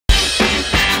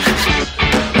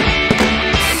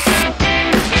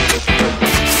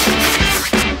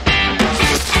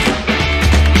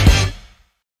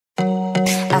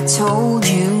told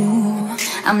you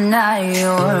I'm not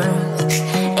yours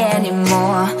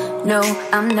anymore. No,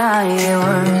 I'm not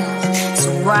yours. So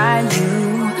why you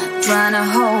trying to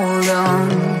hold on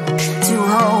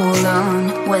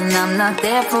when I'm not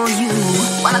there for you?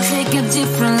 Wanna take a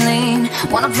different lane,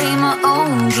 wanna play my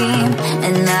own game,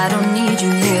 and I don't need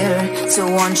you here, so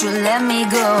won't you let me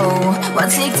go?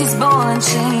 Wanna take this ball and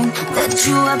chain that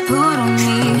you have put on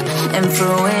me and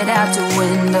throw it out the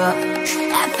window.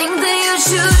 I think that you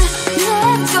should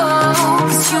let go,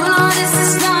 'cause you know this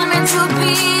is not meant to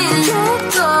be. Let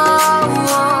go.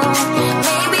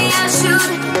 Maybe I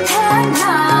should have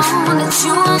known that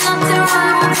you are not the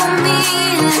right one for me.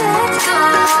 Let go.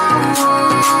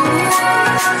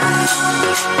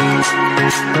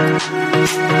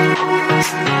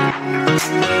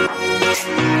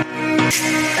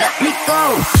 Let me go.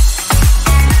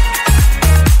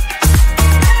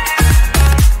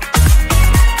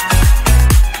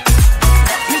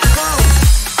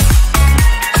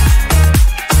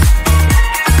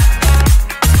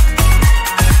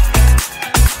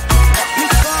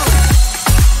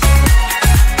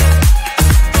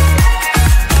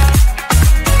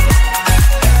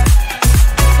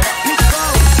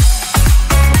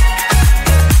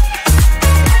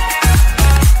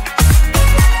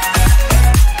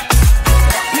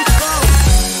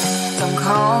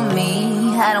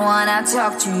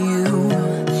 Talk to you,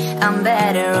 I'm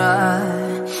better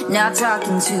off not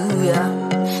talking to you.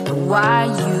 But why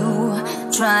you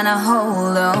trying to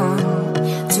hold on?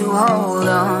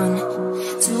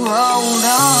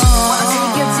 Wanna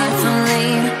take a different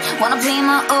lane, wanna play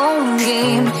my own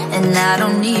game, and I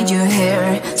don't need you here,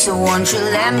 so won't you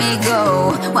let me go?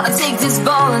 Wanna take this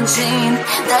ball and chain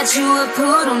that you have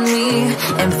put on me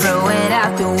and throw it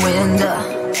out the window.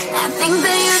 I think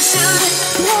that you should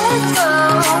let go,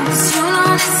 'cause you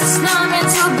know this is not meant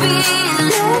to be.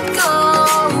 Let go.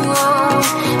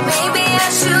 Maybe I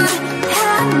should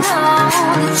have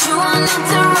known that you are not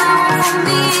the right one for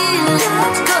me.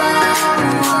 Let go.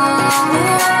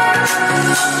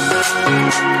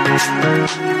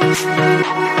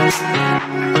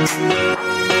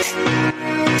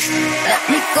 Let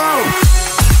me go.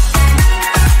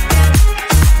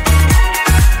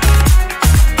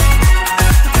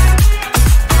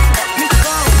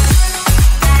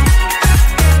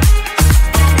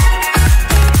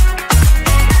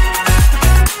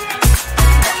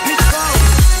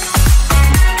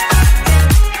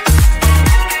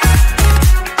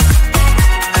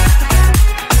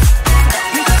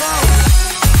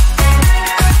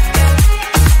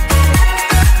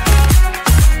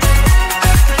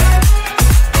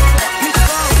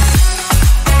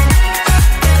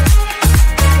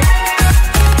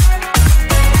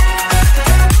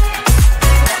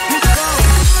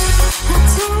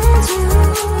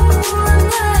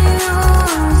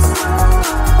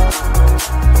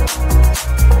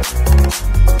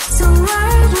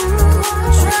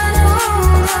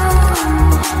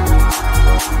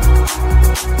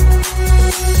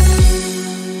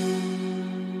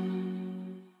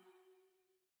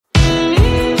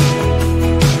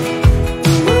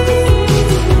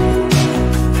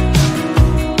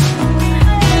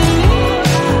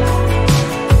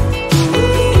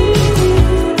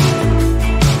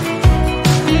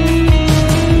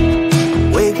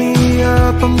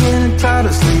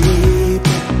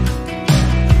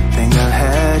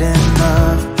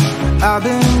 I've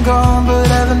been gone but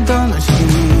haven't done much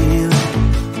healing.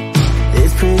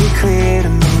 It's pretty clear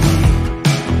to me,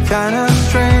 kinda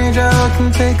strange how I can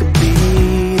take a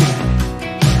beating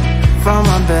from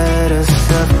my better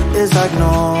self. It's like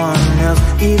no one else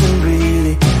even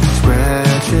really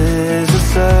scratches the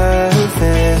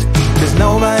surface. 'Cause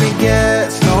nobody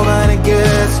gets me.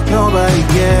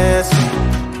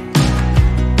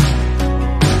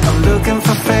 I'm looking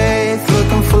for faith,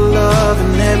 looking for love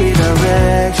in every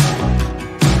direction.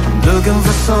 Looking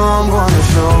for someone to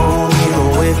show me the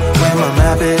way when my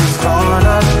map is torn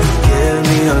up. Give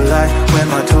me a light when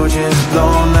my torch is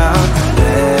blown out.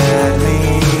 Let me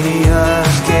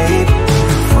escape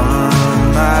from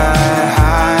my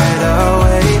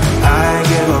hideaway. I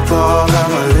give up all of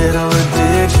my little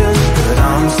addictions, but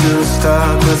I'm still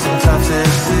stuck with some tough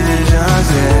decisions,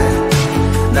 yeah.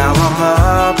 Now I'm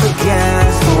up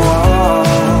against the wall,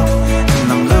 and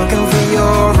I'm looking for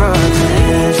your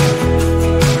attention.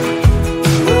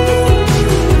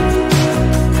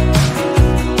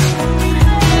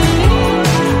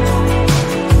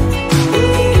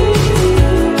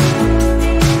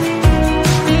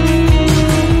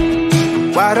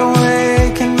 Wide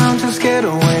awake and I'm just scared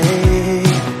away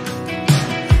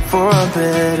for a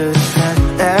better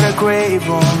chance at a great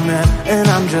romance, and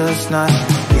I'm just not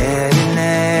getting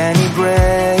any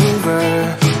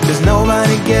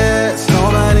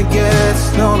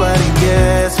nobody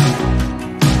gets me.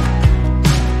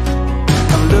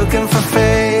 I'm looking for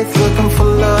faith, looking for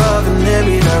love in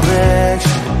every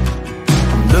direction.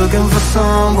 I'm looking for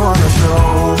someone to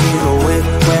show me the way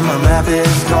when my map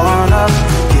is torn up.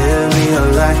 Give me a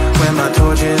light when my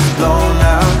torch is blown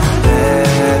out.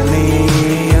 Let me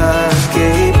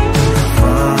escape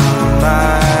from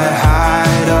my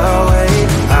hideaway.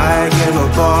 I give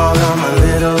up all of my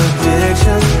little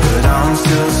addictions, but I'm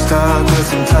still stuck with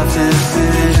some tough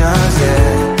decisions,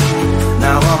 yeah.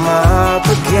 Now I'm up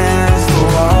against the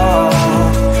wall,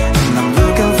 and I'm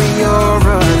looking for your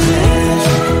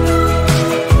attention.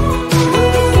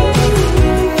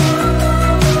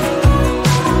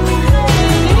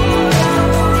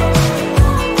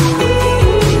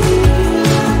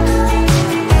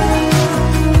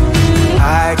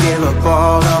 I gave up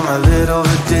all of my little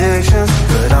addictions,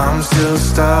 but I'm still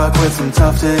stuck with some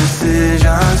tough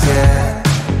decisions, yeah.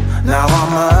 Now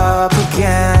I'm up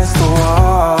against the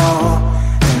wall,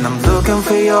 and I'm looking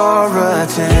for your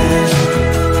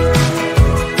attention.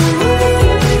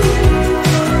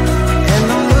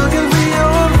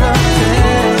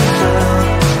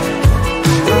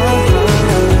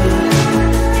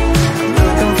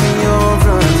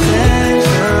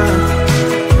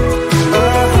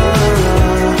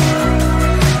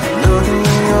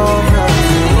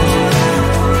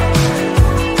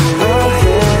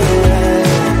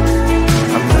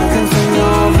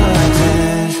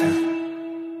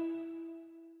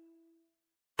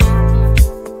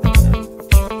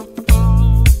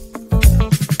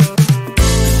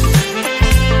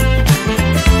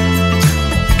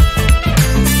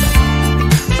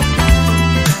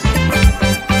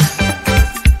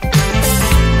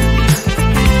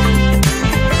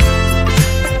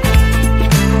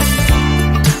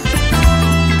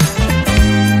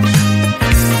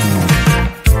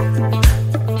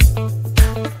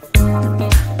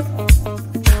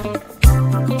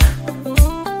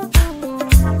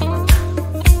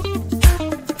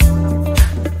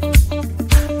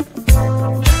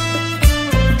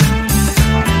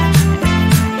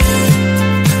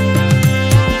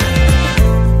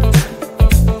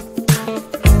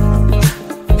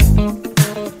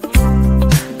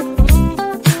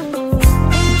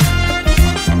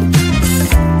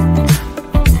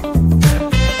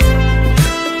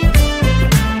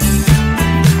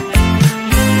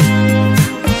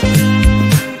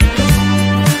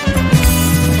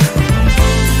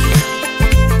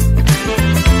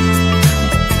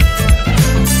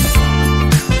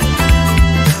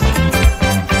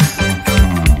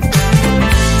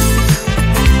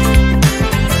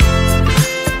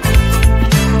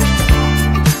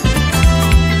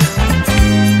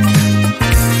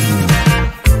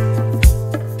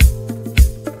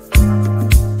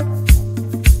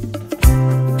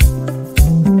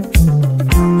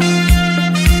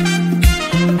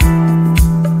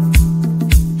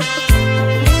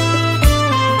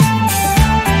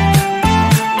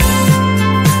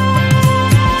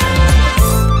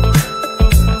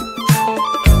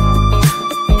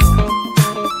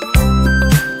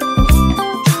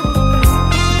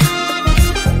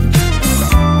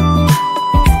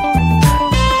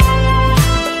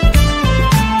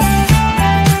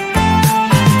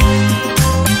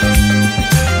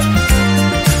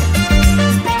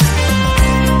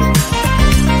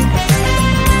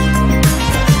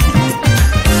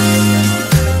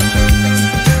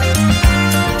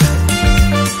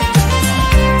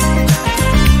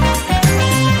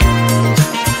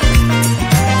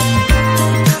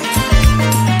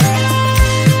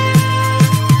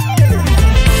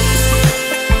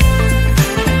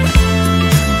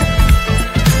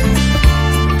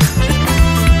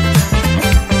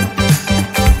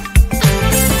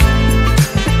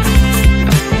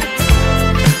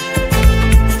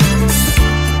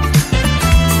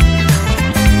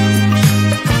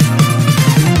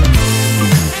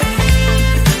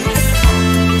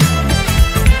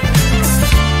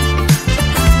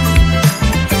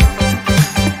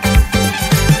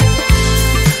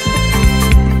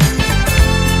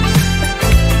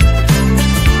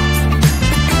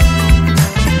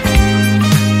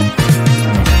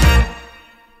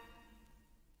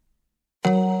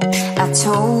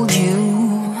 told you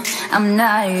I'm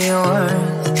not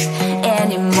yours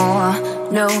anymore.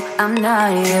 No, I'm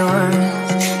not yours.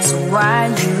 So why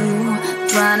you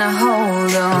trying to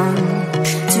hold on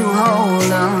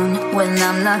when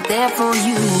I'm not there for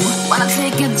you? Wanna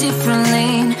take a different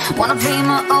lane, wanna play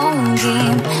my own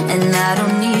game, and I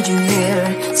don't need you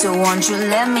here, so won't you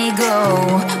let me go?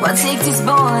 Why take this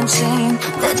ball and chain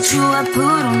that you have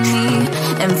put on me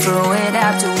and throw it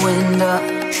out the window?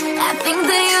 I think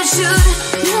that you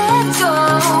should let go.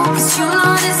 'Cause you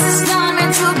know this is not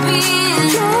meant to be.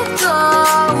 Let go.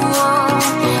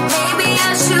 Maybe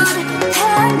I should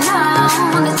have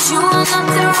known that you are not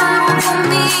the right one for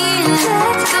me.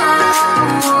 Let go.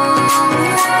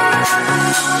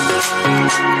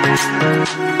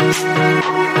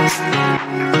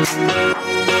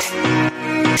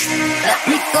 Let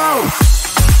me go.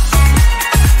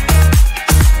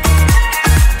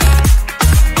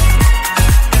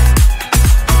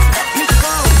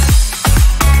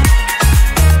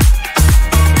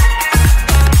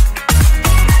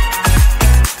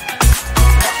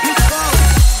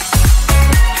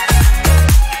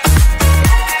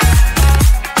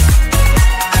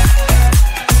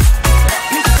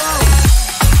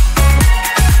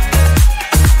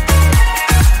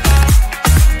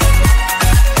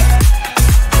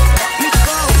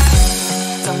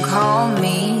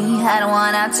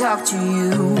 Talk to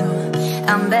you,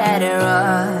 I'm better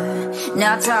off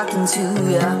not talking to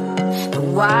you. But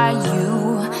why you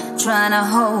trying to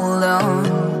hold on,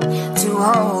 to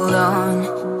hold on,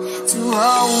 to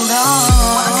hold on?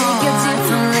 Wanna take it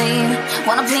differently,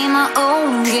 wanna play my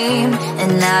own game,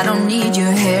 and I don't need you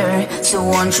here, so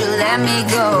won't you let me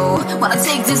go? Wanna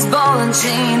take this ball and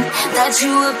chain that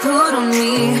you have put on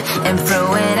me and throw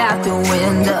it out the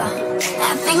window.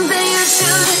 I think that you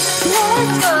should let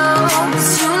go,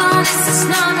 'cause you know this is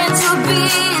not meant to be.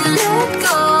 Let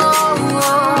go.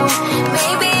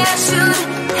 Maybe I should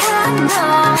have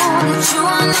known that you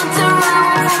are not the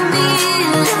right one for me.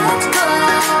 Let go.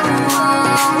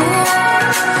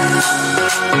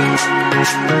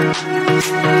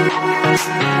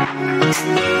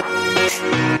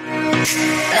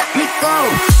 Let me go.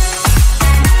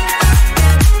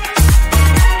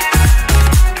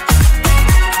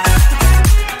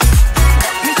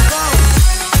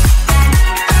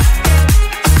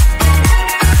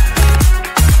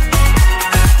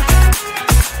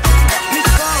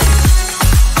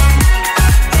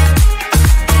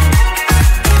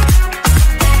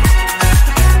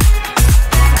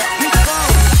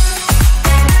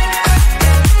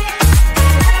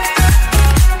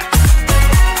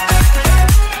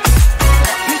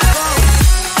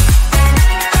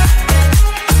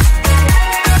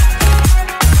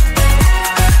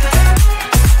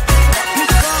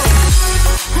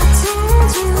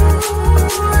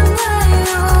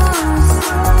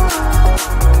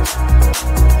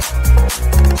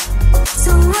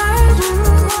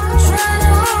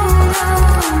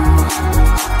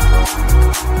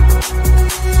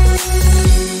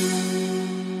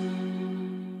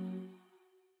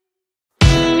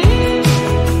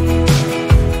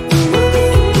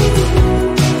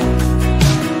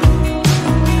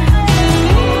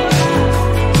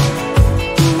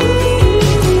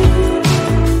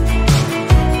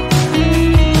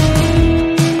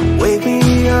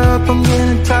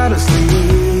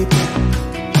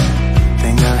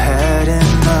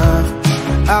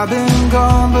 I've been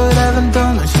gone but haven't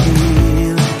done much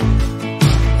healing.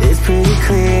 It's pretty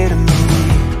clear to me,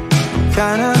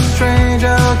 kinda strange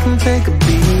how I can take a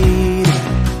beating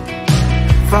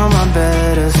from my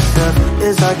better self.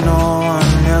 It's like no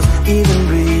one else even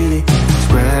really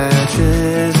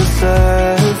scratches the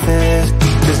surface.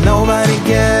 'Cause nobody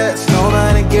gets me.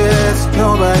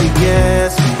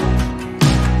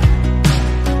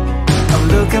 I'm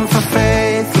looking for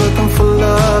faith, looking for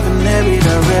love in every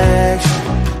direction.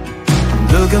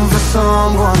 Looking for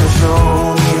someone to show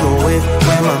me the way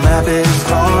when my map is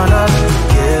torn up.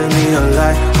 Give me a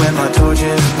light when my torch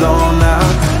is blown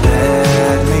out.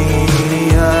 Let me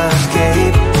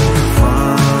escape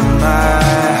from my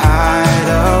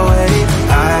hideaway.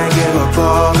 I give up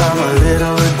all of my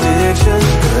little addictions,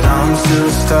 but I'm still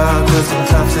stuck with some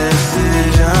tough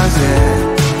decisions, yeah.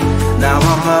 Now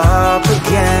I'm up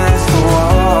against the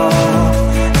wall,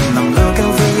 and I'm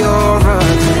looking for your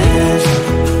attention.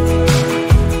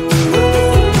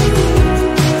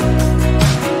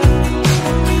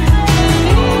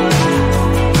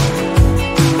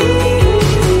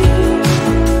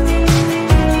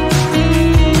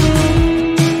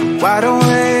 Wide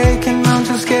awake and I'm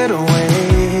just scared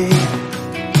away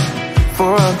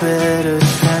for a better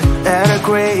chance at a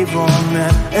great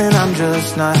romance, and I'm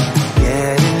just not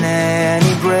getting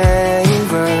any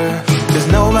braver. 'Cause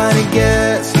nobody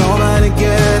gets me.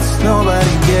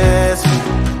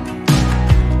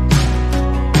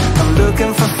 I'm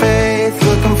looking for faith,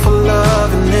 looking for love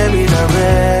in every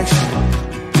direction.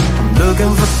 I'm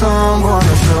looking for someone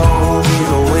to show me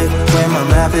the way when my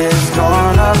map is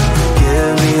torn up.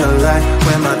 Give me a light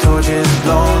when my torch is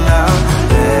blown out.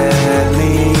 Let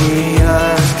me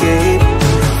escape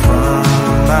from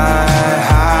my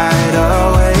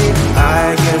hideaway. I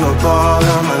give up all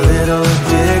of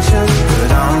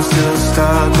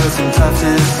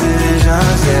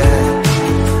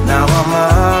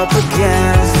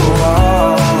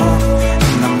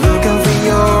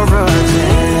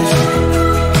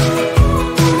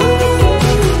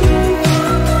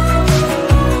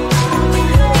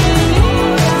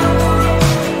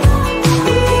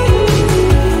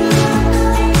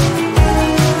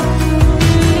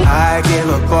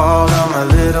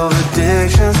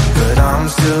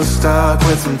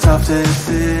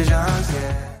decisions,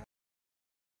 yeah.